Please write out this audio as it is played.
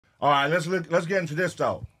All right, let's get into this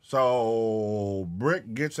though. So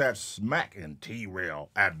Bricc gets at Smac and T-Rell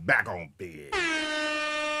at back on bed.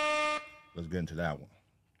 Let's get into that one.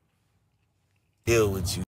 Deal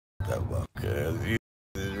with you, because you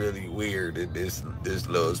is really weird in this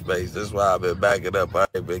little space. That's why I've been backing up. I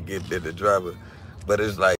ain't been getting in the drama, but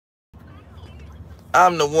it's like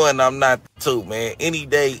I'm the one, I'm not the two, man. Any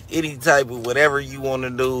day, any type of whatever you want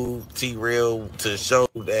to do, T-Rell, to show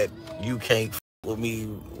that you can't with me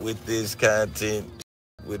with this content,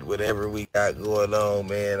 with whatever we got going on,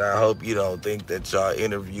 man. I hope you don't think that y'all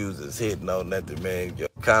interviews is hitting on nothing, man. Your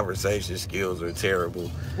conversation skills are terrible.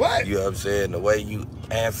 What? You know what I'm saying? The way you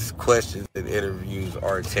answer questions in interviews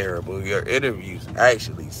are terrible. Your interviews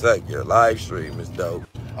actually suck. Your live stream is dope.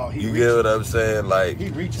 Oh, you get what I'm saying? Like,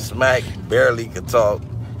 Smac barely can talk.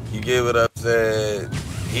 You get what I'm saying?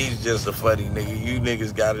 He's just a funny nigga. You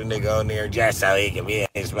niggas got a nigga on there just so he can be in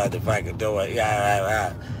this motherfucking door.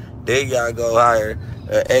 Then y'all go hire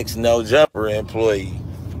an ex-no jumper employee,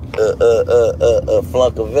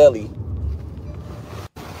 Flunkavelli.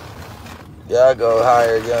 Y'all go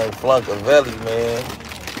hire young Flunkavelli, man.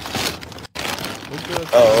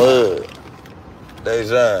 Oh,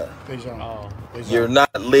 Dejan. Oh, You're not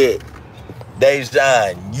lit.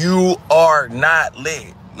 Dejan, you are not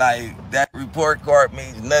lit. Like, that report card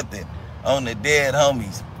means nothing on the dead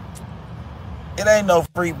homies. It ain't no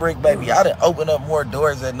free Bricc, baby. I done opened up more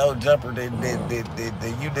doors at no jumper than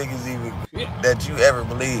you niggas even, that you ever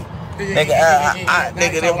believe.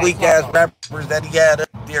 Nigga, them weak ass rappers that he had up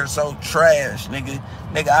there so trash, nigga.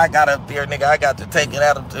 Nigga, I got up there, nigga. I got to take it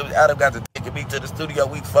Adam got to take me to the studio.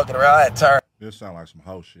 We fucking around. I had turned. This sound like some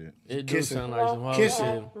hoe shit. It do sound like some hoe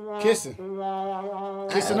shit. Kissing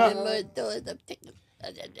up.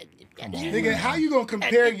 Nigga, how you gonna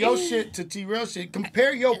compare your shit to T-Rell shit?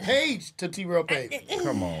 Compare your page to T-Rell page.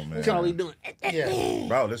 Come on, man. That's all we doing. Yeah.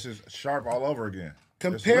 Bro, this is sharp all over again.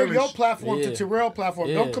 Compare your platform to T-Rell platform.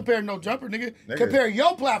 Yeah. Don't compare no jumper, nigga. Compare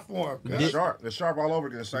your platform. It's sharp all over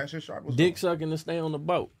again. The same shit sharp. Dick sucking to stay on the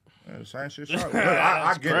boat. Yeah, the same shit sharp. Look,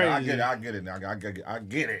 I get it. I get it. I get it. I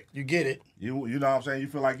get it. You get it. You know what I'm saying? You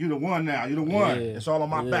feel like you the one now. You the one. Yeah. It's all on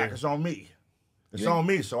my back. It's on me. It's on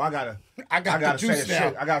me. So I gotta say the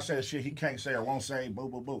shit. I gotta say the shit he can't say or won't say. Boo,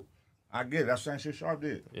 boo, boo. I get it. That's the same shit Sharp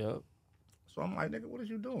did. Yep. So I'm like, nigga, what is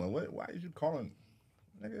you doing? Why is you calling,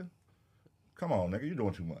 nigga? Come on, nigga, you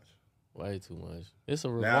doing too much. Way too much. It's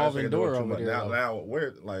a revolving door over there. Now,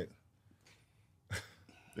 where, like,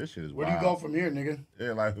 this shit is wild. Where do you go from here, nigga?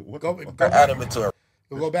 Yeah, like, what? Go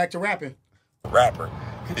back to rapping. Rapper.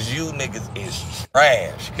 Because you niggas is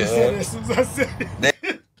trash. You said it as soon as I said it.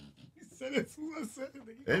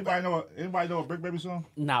 Anybody know a Bricc Baby song?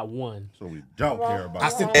 Not one. So we don't care about it. I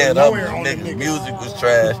said nowhere on the nigga. Music was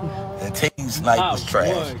trash. And Team Snipe was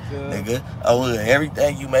trash. Nigga.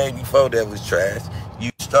 Everything you made before that was trash.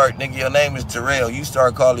 You start, nigga, your name is T-Rell. You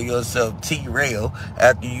start calling yourself T-Rell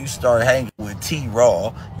after you start hanging with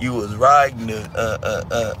T-Raw. You was riding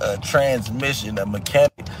a transmission, a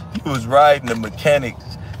mechanic. You was riding the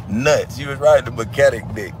mechanic's nuts. You was riding the mechanic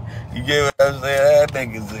dick. You get what I'm saying? That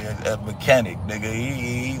nigga's a mechanic, nigga.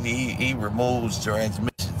 He removes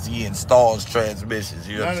transmissions. He installs transmissions.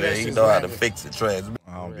 You know what I'm saying? He know how to fix a transmission.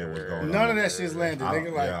 I don't get what's going on. None of that shit's landed,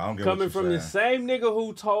 nigga. Like, I don't get coming from the same nigga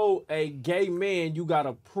who told a gay man, you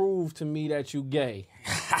gotta prove to me that you gay.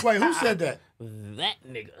 Wait, who said that? That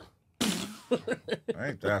nigga.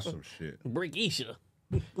 Ain't that some shit? Brickisha.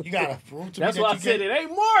 You gotta prove to That's me why I that said it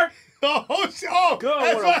ain't Mark. Oh, shit. Oh, God,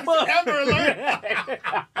 that's what what a Amber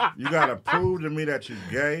You gotta prove to me that you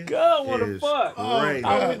gay. God, what the fuck? Crazy.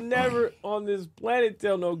 I would never on this planet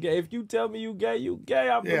tell no gay. If you tell me you gay, you gay.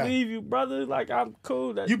 I Yeah. believe you, brother. Like, I'm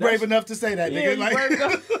cool. You brave enough to say that, Yeah, nigga. you Like, brave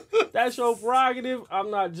enough. That's your prerogative.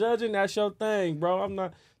 I'm not judging. That's your thing, bro. I'm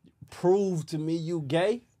not. Prove to me you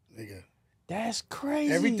gay. nigga. That's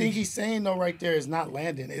crazy. Everything he's saying though right there is not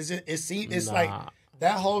landing. It's Nah. like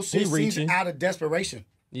that whole shit seems reaching. out of desperation.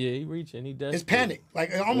 Yeah, he reaching. He does. It's panic. Like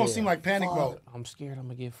it almost seemed like panic mode. I'm scared I'm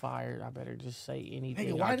gonna get fired. I better just say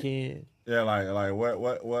anything Nigga, I can. Yeah, like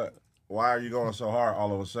what? Why are you going so hard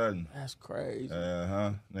all of a sudden? That's crazy.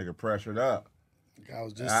 Nigga pressured up. I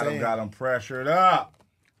was just Adam saying. got him pressured up.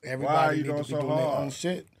 Everybody Why are you need going to be so doing their hard? own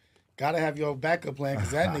shit. Gotta have your backup plan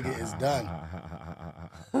because that nigga is done.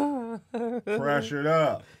 Pressured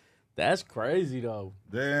up. That's crazy though.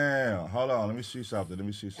 Damn. Hold on. Let me see something.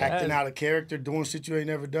 Acting out of character, doing shit you ain't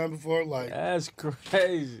never done before. Like, That's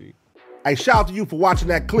crazy. Hey, shout out to you for watching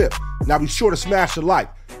that clip. Now be sure to smash the like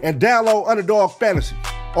and download Underdog Fantasy.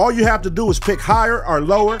 All you have to do is pick higher or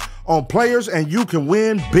lower on players and you can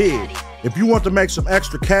win big. If you want to make some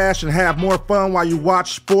extra cash and have more fun while you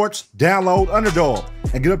watch sports, download Underdog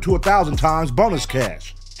and get up to 1,000 times bonus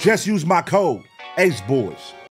cash. Just use my code, AceBoyz.